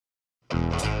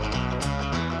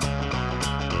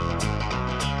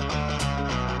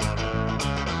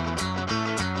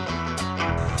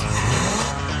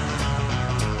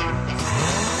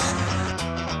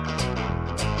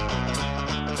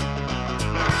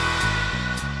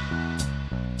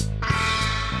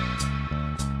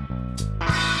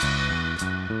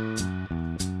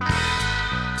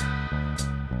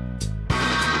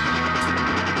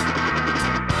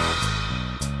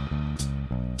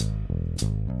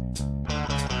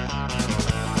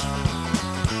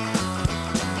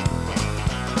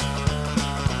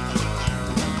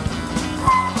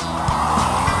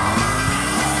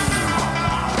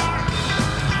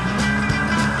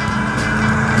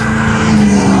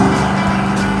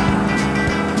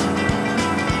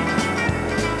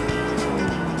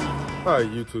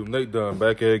Alright YouTube, Nate Dunn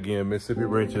back here again, Mississippi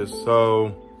Wrenches.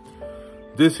 So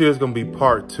this here is gonna be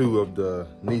part 2 of the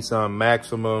Nissan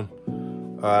Maxima.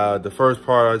 The first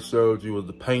part I showed you was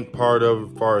the paint part of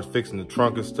it, as far as fixing the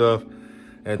trunk and stuff.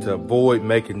 And to avoid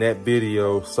making that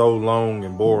video so long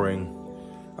and boring,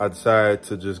 I decided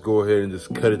to just go ahead and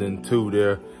just cut it in 2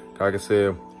 there. Like I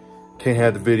said, can't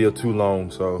have the video too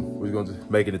long, so we're gonna just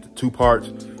make it into 2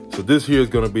 parts. So this here is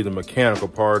gonna be the mechanical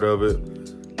part of it.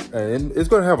 And it's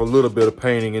gonna have a little bit of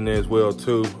painting in there as well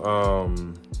too.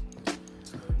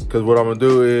 Cause what I'm gonna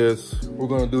do is, we're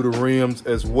gonna do the rims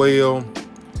as well.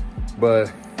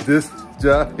 But this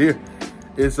job here,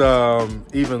 it's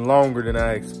even longer than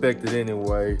I expected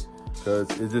anyway.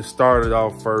 Cause it just started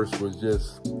off first with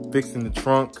just fixing the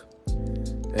trunk.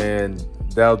 And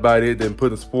that was about it. Then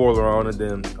putting a spoiler on it,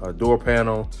 then a door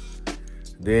panel.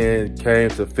 Then it came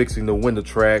to fixing the window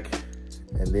track.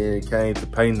 And then it came to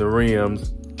painting the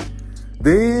rims.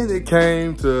 Then it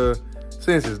came to,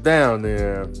 since it's down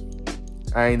there,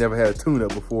 I ain't never had a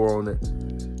tune-up before on it.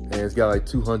 And it's got like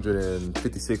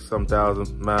 256 some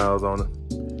thousand miles on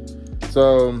it.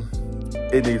 So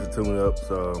it needs a tune-up.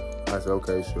 So I said,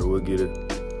 okay, sure, we'll get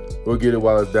it. We'll get it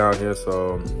while it's down here.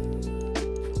 So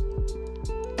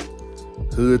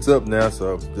hood's up now,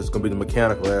 so this is gonna be the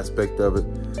mechanical aspect of it.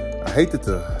 I hate that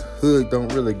the hood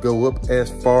don't really go up as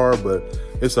far, but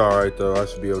it's all right though. I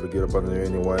should be able to get up under there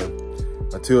anyway.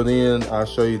 Until then, I'll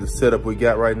show you the setup we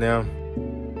got right now.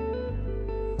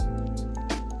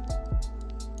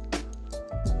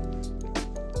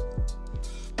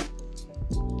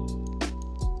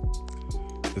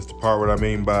 This is the part what I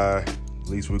mean by, at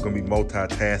least we're gonna be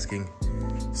multitasking.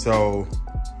 So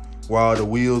while the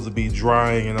wheels will be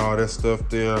drying and all that stuff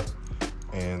there,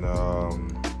 and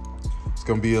it's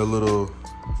gonna be a little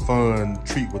fun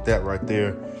treat with that right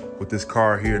there, with this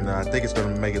car here. Now I think it's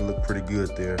gonna make it look pretty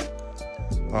good there.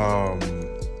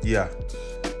 Yeah,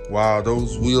 while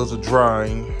those wheels are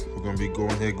drying, we're gonna be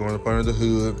going up under the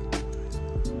hood,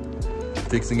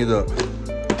 fixing it up,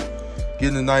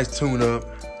 getting a nice tune up,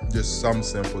 just something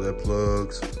simple that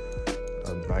plugs.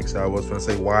 Like I said, I was gonna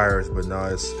say wires, but no,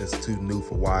 it's too new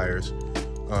for wires.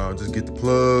 Just get the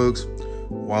plugs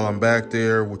while I'm back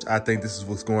there, which I think this is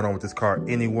what's going on with this car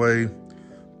anyway.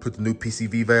 Put the new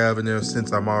PCV valve in there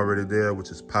since I'm already there, which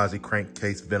is posi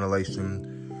crankcase ventilation.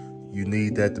 You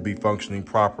need that to be functioning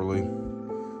properly.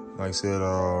 Like I said,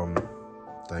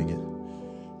 dang it,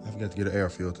 I forgot to get an air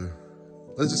filter.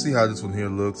 Let's just see how this one here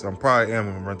looks. I'm probably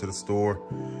gonna run to the store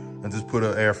and just put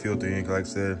an air filter in. Like I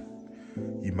said,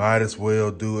 you might as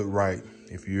well do it right.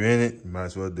 If you're in it, you might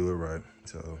as well do it right.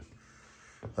 So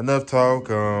enough talk.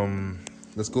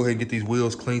 Let's go ahead and get these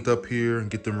wheels cleaned up here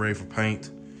and get them ready for paint.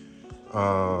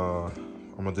 I'm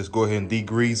gonna just go ahead and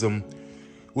degrease them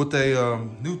with a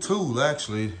new tool,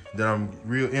 actually, that I'm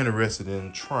real interested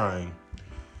in trying.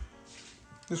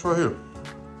 This right here.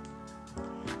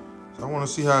 So I want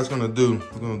to see how it's gonna do.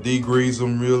 We're gonna degrease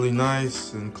them really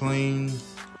nice and clean,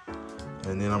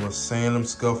 and then I'm gonna sand them,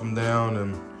 scuff them down,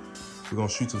 and we're gonna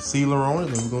shoot some sealer on it,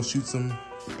 and we're gonna shoot some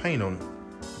paint on it.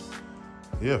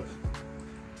 Yeah.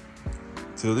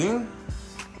 Till then,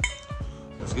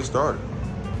 let's get started.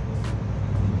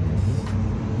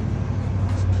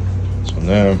 So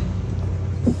now,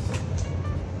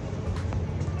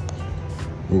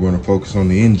 we're gonna focus on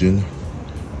the engine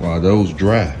while those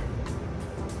dry.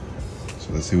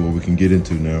 So let's see what we can get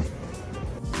into now.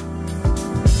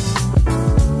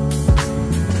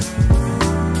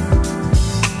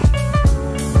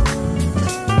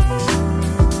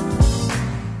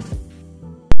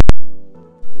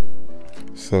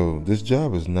 So this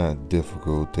job is not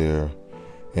difficult there.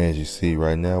 As you see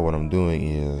right now, what I'm doing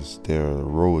is there are a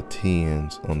row of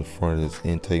tins on the front of this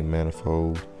intake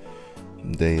manifold.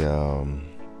 They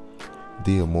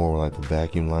deal more like the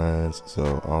vacuum lines.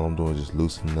 So all I'm doing is just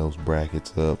loosening those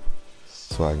brackets up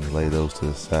so I can lay those to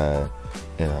the side,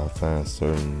 and I'll find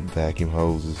certain vacuum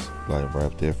hoses, like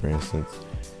right there for instance.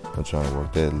 I'm trying to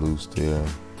work that loose there.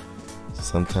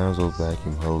 Sometimes those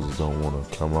vacuum hoses don't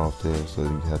want to come off there, so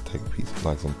you have to take a piece of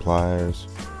like some pliers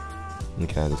and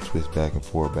kind of just twist back and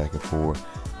forth,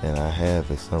 and I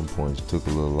have at some point took a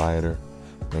little lighter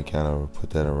and kind of put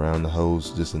that around the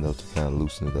hose just enough to kind of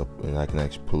loosen it up, and I can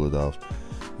actually pull it off.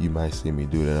 You might see me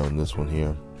do that on this one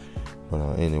here,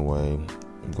 but anyway,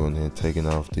 I'm going ahead and taking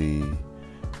off the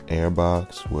air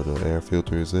box where the air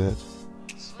filter is at.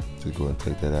 Just go ahead and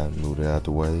take that out and move it out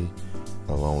the way,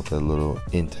 along with that little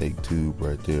intake tube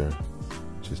right there.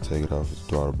 Just take it off its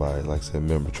throttle body. Like I said,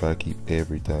 remember, try to keep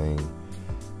everything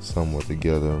somewhat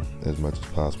together as much as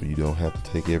possible. You don't have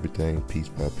to take everything piece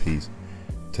by piece.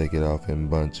 Take it off in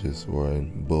bunches or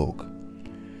in bulk.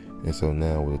 And so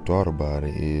now with the throttle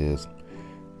body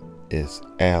it's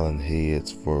Allen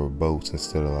heads for bolts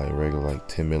instead of like regular like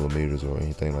 10 millimeters or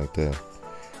anything like that.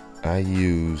 I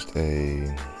used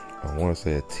I want to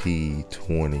say a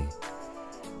T20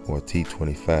 or a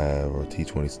T25 or a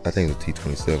T20. I think it's a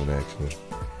T27 actually.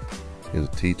 It was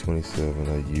a T27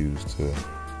 I used to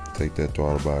take that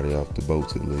throttle body off the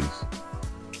bolts at least.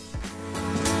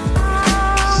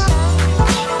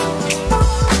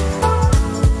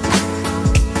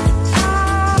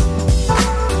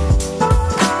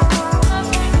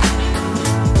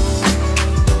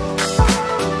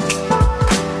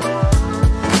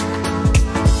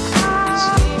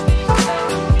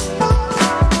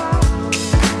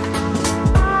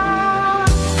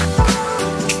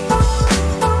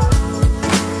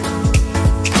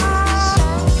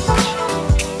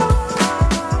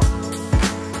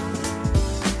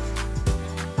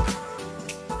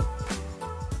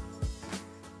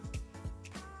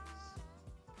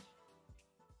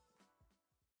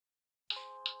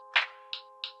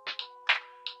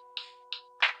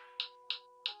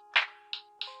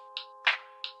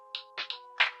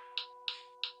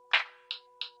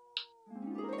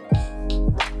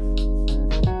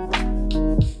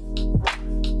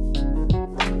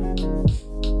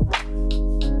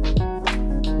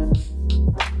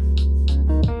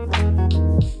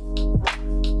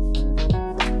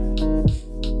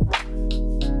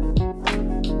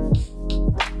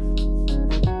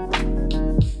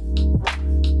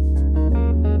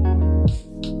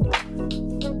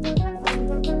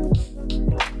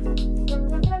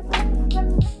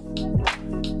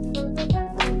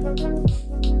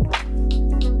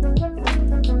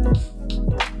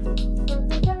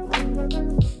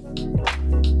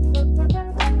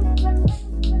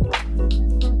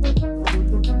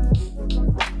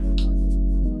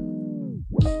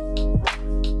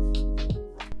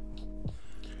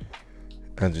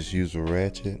 I just used a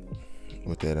ratchet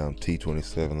with that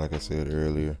T27 like I said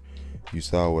earlier. You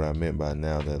saw what I meant by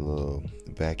now, that little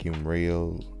vacuum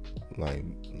rail, like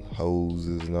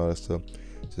hoses and all that stuff.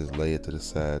 Just lay it to the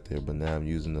side there. But now I'm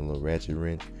using the little ratchet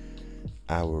wrench.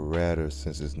 I would rather,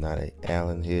 since it's not an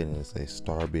Allen head and it's a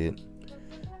star bit,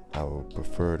 I would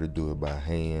prefer to do it by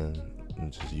hand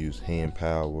and just use hand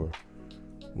power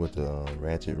with the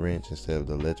ratchet wrench instead of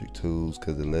the electric tools,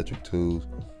 because the electric tools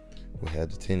will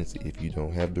have the tendency, if you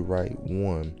don't have the right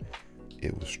one,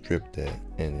 it will strip that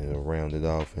and it'll round it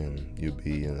off and you'll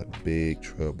be in a big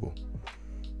trouble.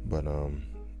 But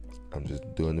I'm just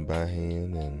doing it by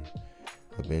hand, and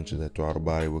eventually that throttle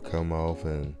body will come off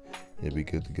and it'll be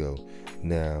good to go.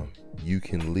 Now you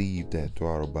can leave that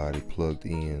throttle body plugged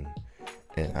in,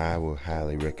 and I will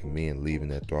highly recommend leaving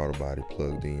that throttle body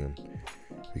plugged in,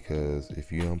 because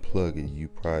if you unplug it, you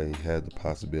probably have the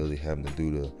possibility of having to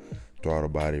do the throttle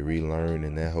body relearn,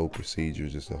 and that whole procedure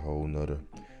is just a whole nother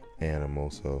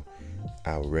animal. So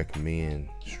I would recommend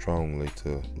strongly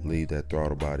to leave that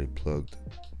throttle body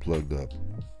plugged up.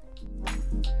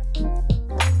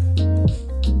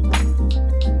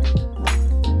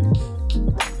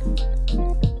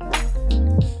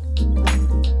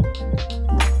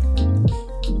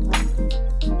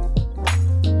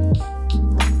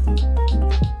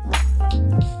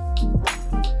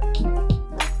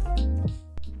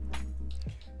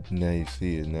 Now you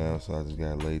see it now, so I just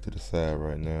got it laid to the side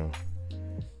right now.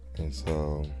 And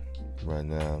so right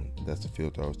now, that's the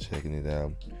filter. I was checking it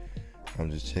out. I'm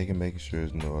just checking, making sure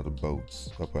there's no other bolts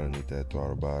up underneath that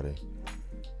throttle body.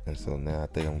 And so now I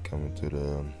think I'm coming to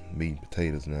the meat and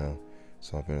potatoes now.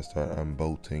 So I'm gonna start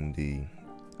unbolting the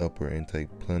upper intake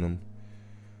plenum.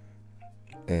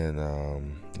 And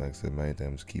like I said, main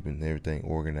thing was keeping everything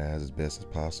organized as best as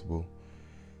possible.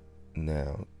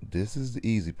 Now this is the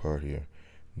easy part here.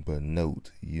 But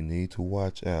note, you need to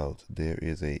watch out. There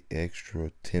is a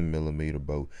extra 10 millimeter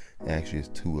bolt. Actually, it's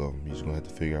two of them. You're just gonna have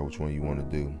to figure out which one you want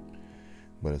to do.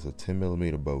 But it's a 10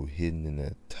 millimeter bolt hidden in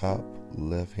that top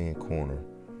left hand corner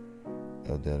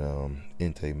of that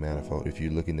intake manifold. If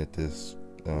you're looking at this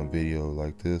video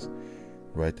like this,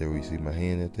 right there where you see my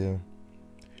hand at there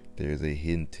is a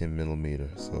hidden 10 millimeter.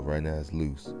 So right now it's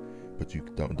loose. But you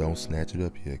don't snatch it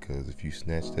up yet, because if you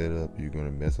snatch that up, you're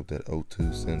gonna mess up that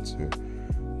O2 sensor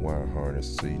wire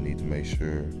harness. So you need to make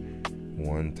sure,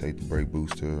 one, take the brake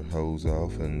booster hose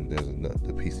off, and there's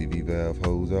the PCV valve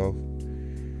hose off,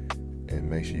 and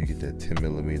make sure you get that 10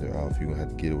 millimeter off. You're gonna have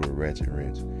to get it with a ratchet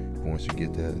wrench. But once you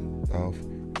get that off,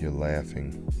 you're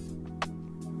laughing.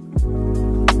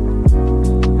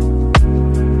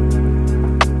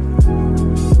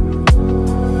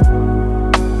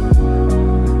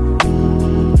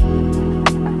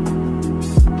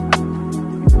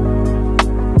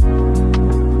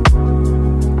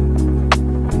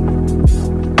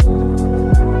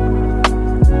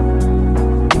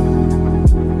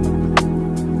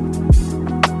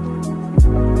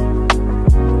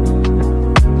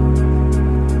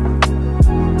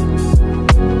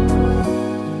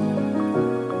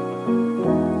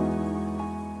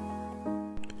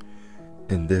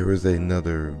 there is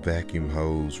another vacuum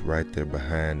hose right there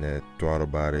behind that throttle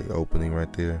body opening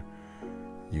right there.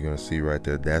 You're gonna see right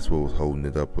there, that's what was holding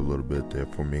it up a little bit there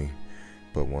for me.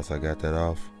 But once I got that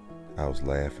off, I was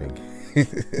laughing.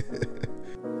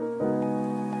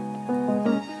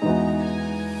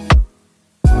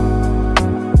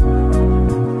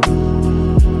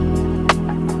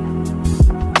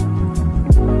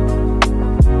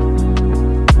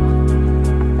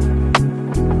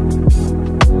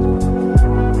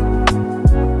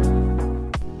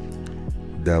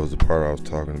 That was the part I was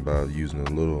talking about, using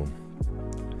a little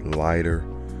lighter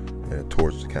and a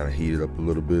torch to kind of heat it up a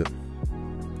little bit,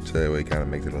 so that way it kind of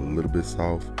makes it a little bit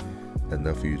soft,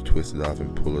 enough for you to twist it off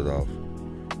and pull it off,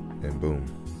 and boom,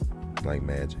 like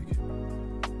magic.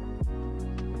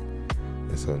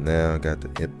 And so now I got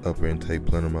the upper intake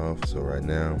plenum off. So right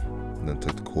now I done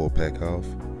took the coil pack off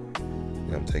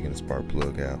and I'm taking the spark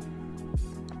plug out.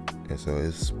 And so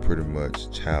it's pretty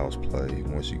much child's play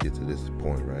once you get to this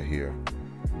point right here.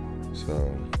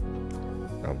 So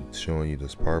I'm showing you the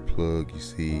spark plug. You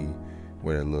see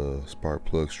where that little spark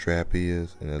plug strap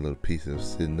is and that little piece that's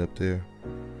sitting up there.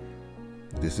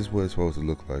 This is what it's supposed to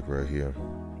look like right here.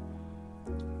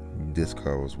 This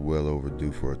car was well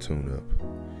overdue for a tune-up.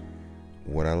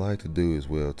 What I like to do as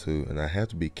well too, and I have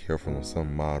to be careful on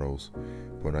some models,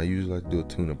 but when I usually like to do a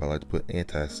tune-up, I like to put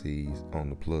anti-seize on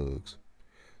the plugs,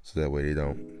 so that way they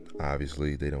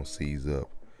don't seize up.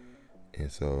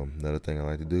 And so another thing I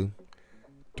like to do,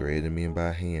 thread them in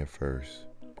by hand first,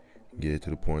 get it to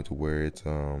the point to where it's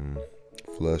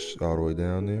flush all the way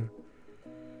down there.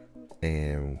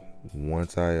 And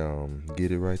once I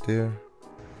get it right there,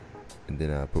 and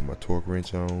then I put my torque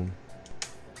wrench on.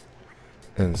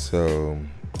 And so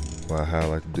how I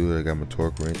like to do it, I got my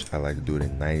torque wrench. I like to do it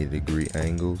in 90-degree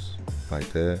angles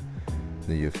like that.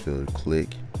 Then you'll feel it click.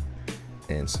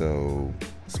 And so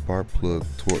spark plug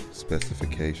torque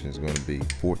specification is going to be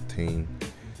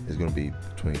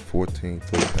between 14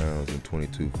 foot-pounds and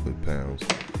 22 foot-pounds.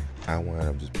 I wound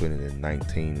up just putting it in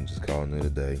 19 and just calling it a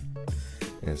day.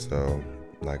 And so,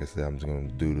 like I said, I'm just going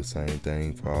to do the same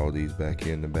thing for all these back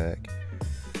here in the back.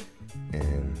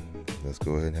 And let's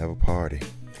go ahead and have a party.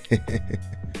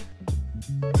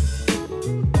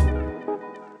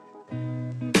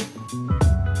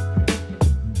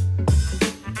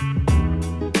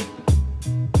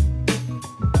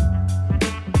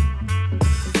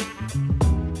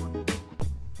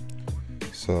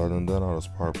 So I done all the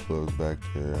spark plugs back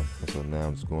there, and so now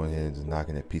I'm just going ahead and just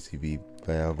knocking that PCV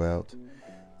valve out.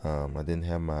 I didn't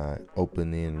have my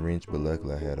open end wrench, but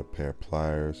luckily I had a pair of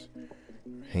pliers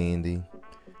handy,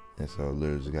 and so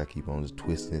literally just gotta keep on just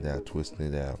twisting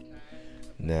it out.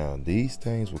 Now these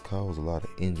things will cause a lot of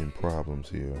engine problems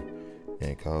here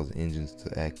and cause engines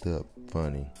to act up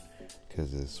funny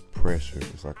because it's pressure.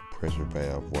 It's like a pressure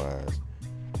valve wise.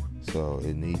 So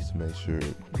it needs to make sure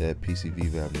that PCV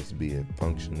valve needs to be at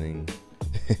functioning.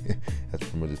 That's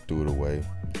pretty much just threw it away,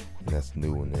 and that's the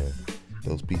new one there.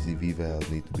 Those PCV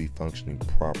valves need to be functioning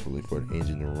properly for the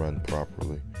engine to run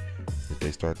properly. If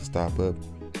they start to stop up,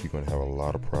 you're going to have a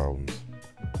lot of problems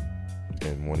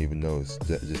and won't even know it's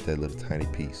just that little tiny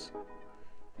piece.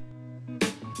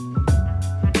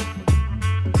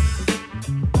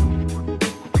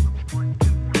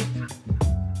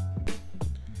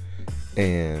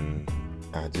 And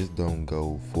I just don't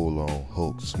go full on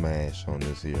Hulk smash on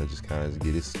this here. I just kind of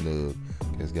get it snug.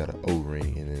 It's got an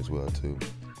O-ring in it as well too,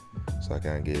 so I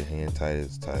kind of get it hand tight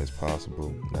as possible.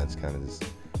 And I just kind of just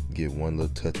get one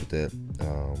little touch with that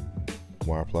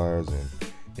wire pliers, and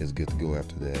it's good to go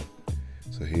after that.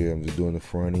 So here I'm just doing the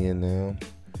front end now.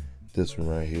 This one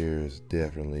right here is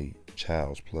definitely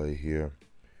child's play here,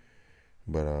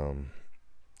 but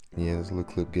yeah, this little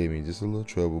clip gave me just a little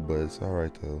trouble, but it's all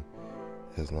right though.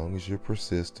 As long as you're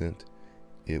persistent,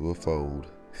 it will fold.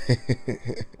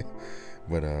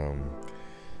 But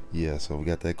yeah, so we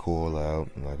got that coil out,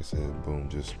 and like I said, boom,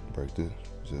 just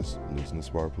loosen the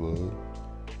spark plug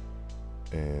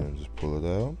and just pull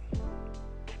it out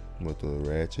with the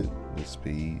ratchet. Just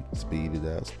speed it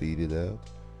out.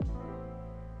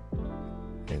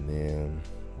 And then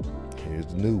here's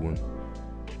the new one.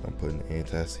 I'm putting the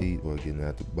anti-seize, or getting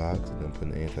out the box, and then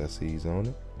putting the anti-seize on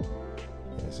it.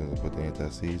 And as soon as I put the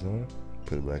anti-seize on it,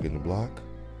 put it back in the block,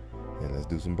 and let's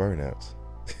do some burnouts.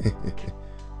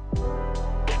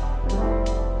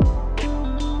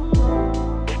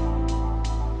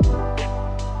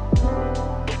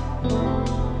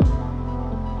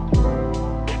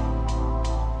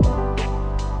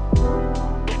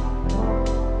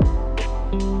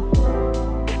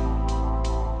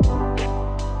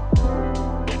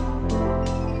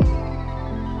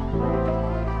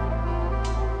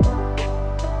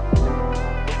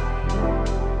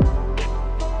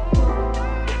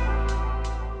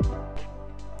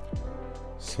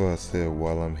 So I said,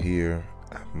 while I'm here,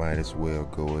 I might as well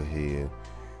go ahead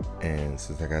and,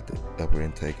 since I got the upper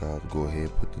intake off, go ahead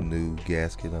and put the new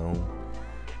gasket on.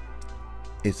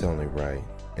 It's only right,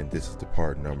 and this is the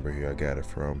part number here I got it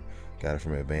from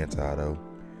Advanced Auto.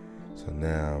 So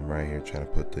now I'm right here trying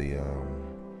to put the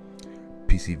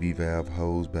PCV valve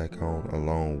hose back on,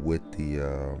 along with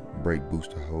the brake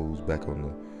booster hose back on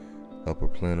the upper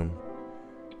plenum.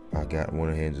 I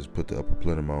went ahead and just put the upper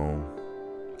plenum on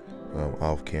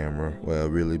off camera. Well,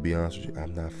 really, be honest with you,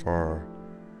 I'm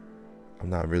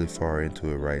not really far into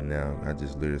it right now. I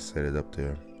just literally set it up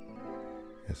there,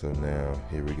 and so now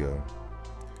here we go.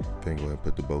 Then go ahead and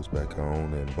put the bolts back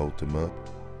on and bolt them up.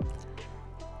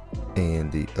 And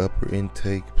the upper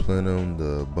intake plenum,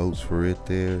 the bolts for it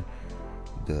there,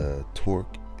 the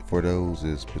torque for those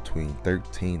is between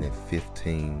 13 and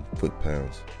 15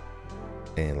 foot-pounds.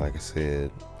 And like I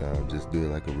said, just do it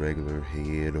like a regular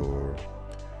head or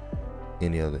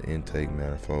any other intake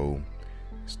manifold.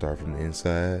 Start from the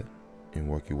inside and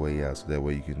work your way out, so that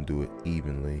way you can do it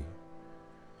evenly,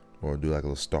 or do like a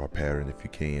little star pattern if you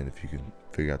can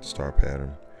figure out the star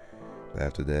pattern. But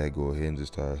after that, go ahead and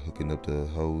just start hooking up the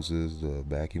hoses, the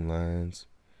vacuum lines,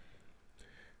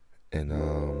 and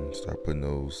start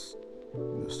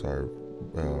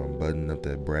buttoning up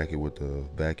that bracket with the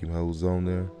vacuum hose on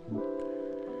there.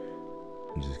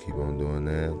 And just keep on doing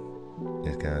that.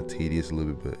 It's kind of tedious a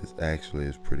little bit, but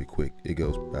it's pretty quick. It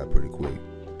goes by pretty quick.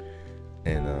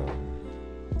 And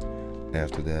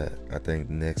after that, I think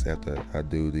next, after I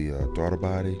do the throttle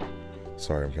body,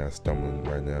 sorry, I'm kind of stumbling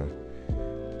right now,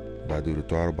 but I do the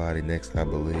throttle body next, I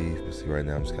believe. But see, right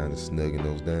now I'm just kind of snugging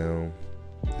those down,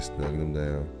 them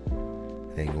down.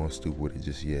 Ain't going stupid with it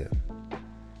just yet.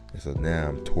 And so now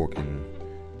I'm torquing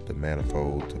the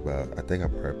manifold to about, I think I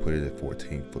probably put it at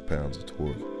 14 foot-pounds of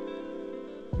torque.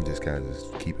 And just kind of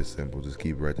just keep it simple, just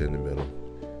keep it right there in the middle.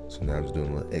 So now I'm just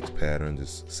doing a little X pattern,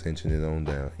 just cinching it on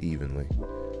down evenly.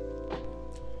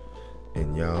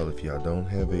 And y'all, if y'all don't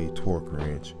have a torque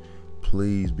wrench,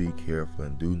 please be careful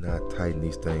and do not tighten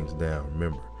these things down.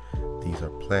 Remember, these are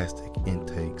plastic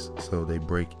intakes, so they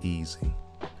break easy.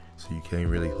 So you can't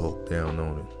really hook down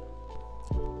on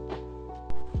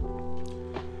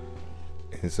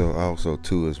it. And so also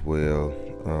too as well,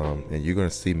 and you're gonna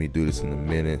see me do this in a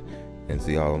minute, and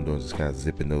see all I'm doing is just kind of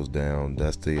zipping those down.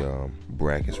 That's the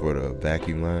brackets for the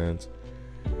vacuum lines.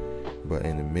 But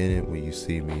in a minute, when you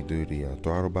see me do the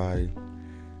throttle body,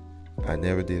 I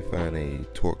never did find a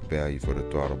torque value for the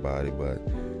throttle body, but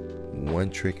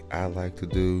one trick I like to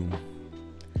do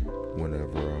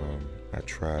whenever I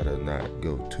try to not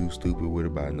go too stupid with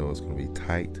it, but I know it's gonna be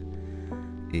tight,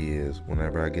 is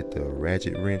whenever I get the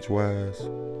ratchet wrench wise,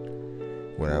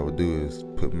 what I would do is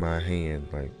put my hand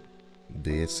like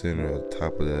dead center at the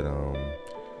top of that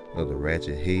of the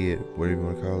ratchet head, whatever you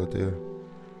want to call it there.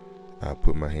 I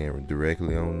put my hand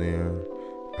directly on there.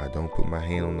 I don't put my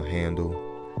hand on the handle.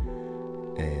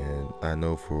 And I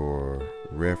know for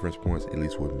reference points, at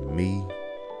least with me,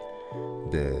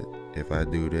 that if I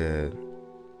do that,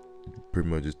 pretty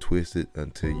much just twist it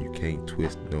until you can't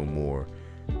twist no more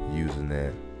using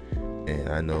that. And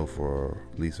I know for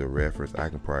at least a reference, I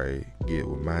can probably get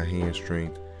with my hand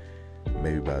strength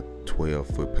maybe about 12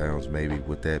 foot-pounds maybe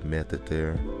with that method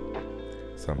there.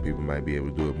 Some people might be able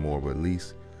to do it more, but at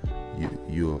least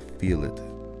you'll feel it.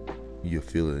 You'll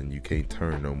feel it and you can't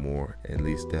turn no more. At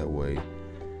least that way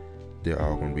they're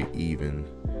all gonna be even.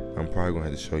 I'm probably gonna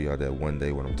have to show y'all that one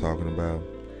day what I'm talking about,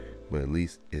 but at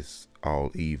least it's all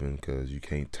even because you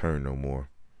can't turn no more.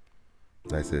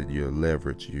 Like I said, your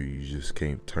leverage, you just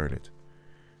can't turn it.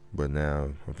 But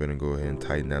now I'm finna go ahead and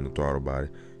tighten down the throttle body.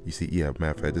 You see, yeah,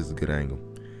 matter of fact, this is a good angle.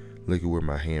 Look at where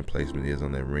my hand placement is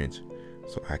on that wrench.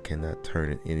 So I cannot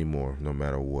turn it anymore, no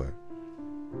matter what.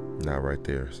 Not right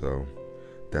there. So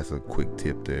that's a quick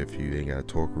tip there. If you ain't got a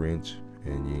torque wrench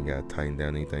and you ain't got to tighten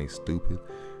down anything stupid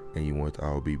and you want it to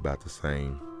all be about the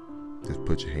same, just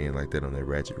put your hand like that on that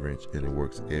ratchet wrench and it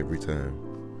works every time.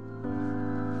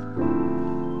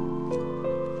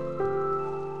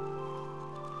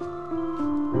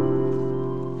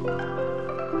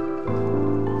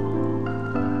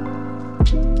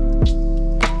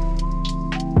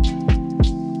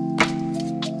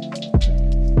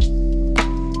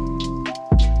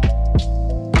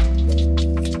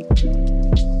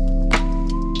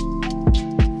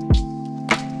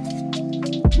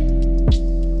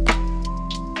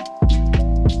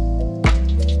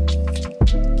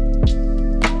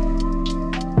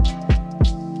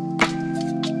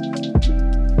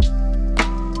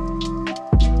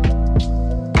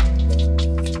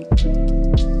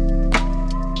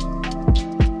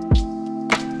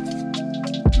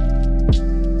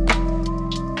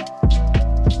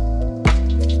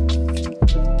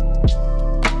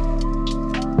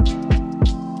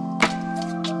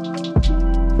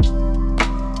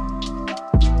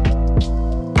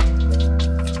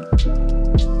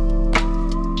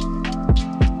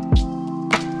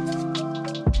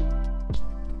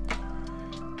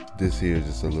 This here is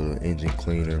just a little engine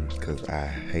cleaner because I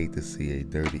hate to see a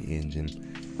dirty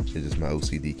engine. It's just my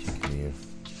OCD kicking in.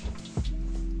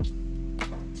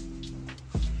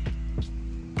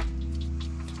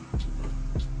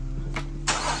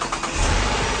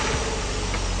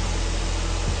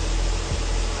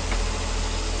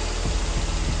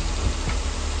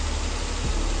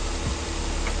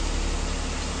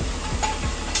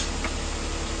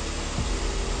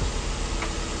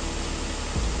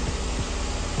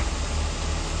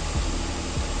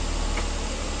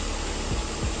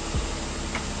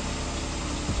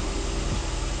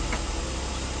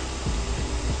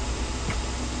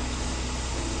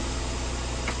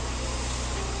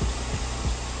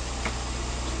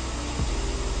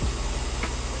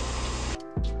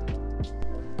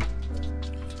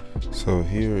 So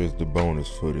here is the bonus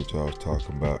footage I was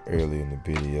talking about earlier in the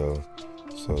video.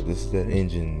 So this is that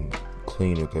engine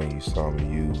cleaner thing you saw me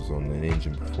use on that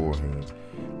engine beforehand.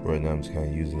 Right now I'm just kind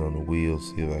of using it on the wheels,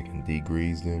 see if I can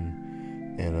degrease them.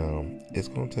 And it's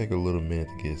going to take a little minute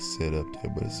to get set up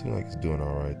there, but it seems like it's doing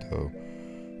alright though.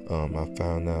 I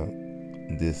found out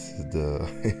this is the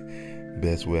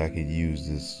best way I could use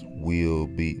this wheel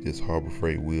beat, this Harbor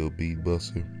Freight wheel bead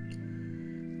buster.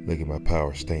 Look at my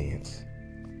power stance.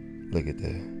 Look at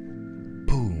that.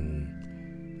 Boom.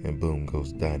 And boom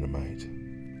goes dynamite.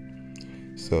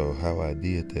 So how I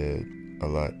did that a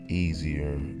lot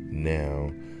easier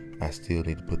now. I still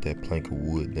need to put that plank of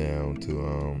wood down to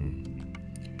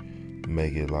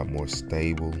make it a lot more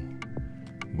stable.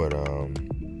 But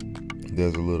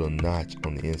there's a little notch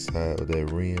on the inside of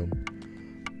that rim.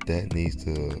 That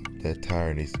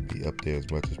tire needs to be up there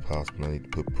as much as possible. I need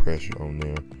to put pressure on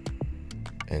there.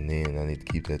 And then I need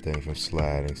to keep that thing from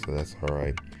sliding, so that's all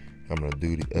right. I'm gonna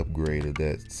do the upgrade of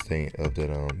that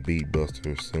bead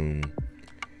buster soon.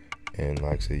 And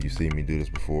like I said, you see me do this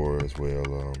before as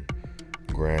well.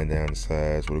 Grind down the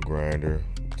sides with a grinder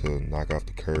to knock off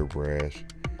the curb rash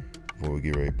before we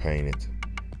get ready to paint it.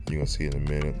 You're gonna see in a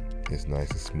minute. It's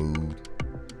nice and smooth,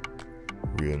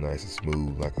 real nice and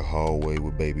smooth, like a hallway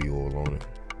with baby oil on it.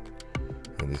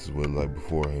 And this is what it looked like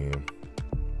beforehand.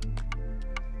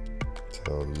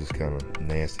 So it's just kind of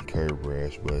nasty curb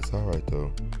rash, but it's alright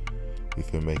though. We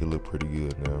finna make it look pretty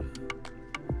good now.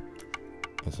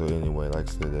 And so anyway, like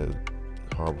I said, that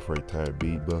Harbor Freight tire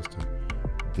bead buster.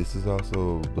 This is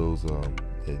also those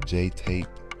that J tape.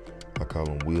 I call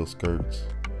them wheel skirts,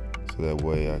 so that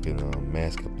way I can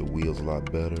mask up the wheels a lot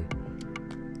better.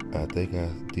 I think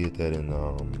I did that in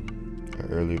an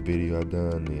earlier video I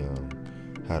done, the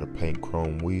how to paint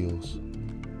chrome wheels.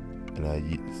 And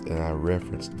I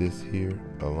referenced this here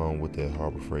along with that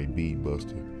Harbor Freight bead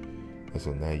buster, and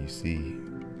so now you see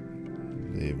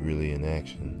it really in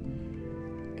action,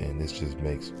 and this just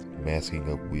makes masking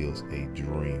up wheels a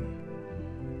dream.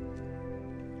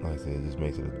 Like I said, it just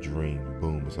makes it a dream.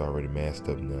 Boom, it's already masked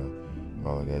up now.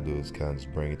 All I gotta do is kind of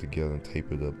just bring it together and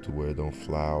tape it up to where it don't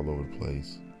fly all over the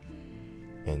place,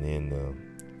 and then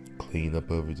clean up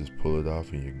of it, just pull it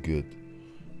off and you're good.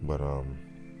 But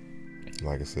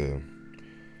like I said,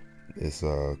 it's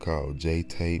called J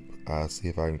tape. I'll see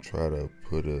if I can try to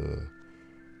put a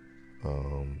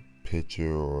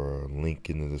picture or a link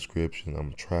in the description. I'm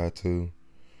gonna try to.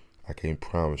 I can't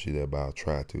promise you that, but I'll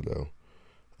try to though.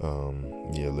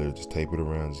 Yeah, literally just tape it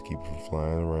around, just keep it from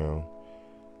flying around,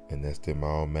 and that's them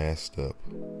all masked up.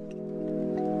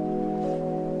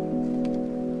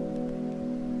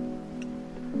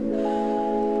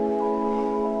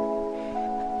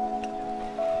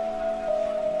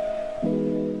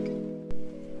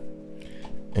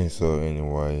 And so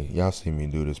anyway, y'all see me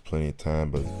do this plenty of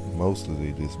time, but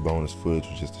mostly this bonus footage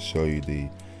was just to show you the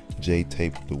J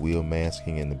tape, the wheel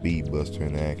masking, and the bead buster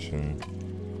in action.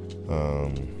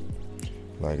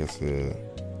 Like I said,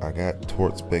 I got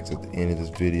torque specs at the end of this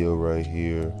video right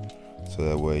here, so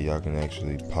that way y'all can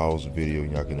actually pause the video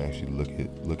and y'all can actually look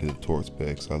at the torque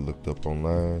specs I looked up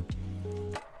online.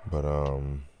 But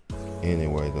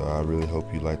anyway though, I really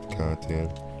hope you like the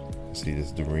content. See,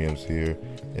 this the rims here.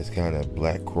 It's kind of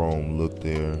black chrome look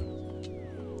there,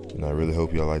 and I really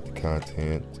hope y'all like the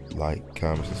content. Like,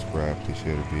 comment, subscribe, please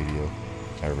share the video.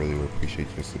 I really would appreciate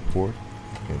your support.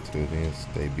 Until then,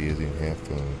 stay busy and have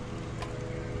fun.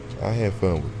 I had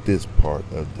fun with this part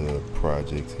of the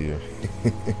project here.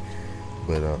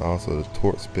 But also the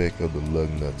torque spec of the lug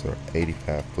nuts are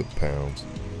 85 foot-pounds,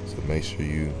 so make sure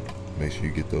you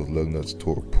get those lug nuts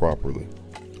torqued properly.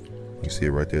 You see it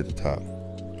right there at the top.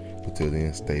 Until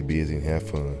then, stay busy and have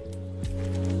fun.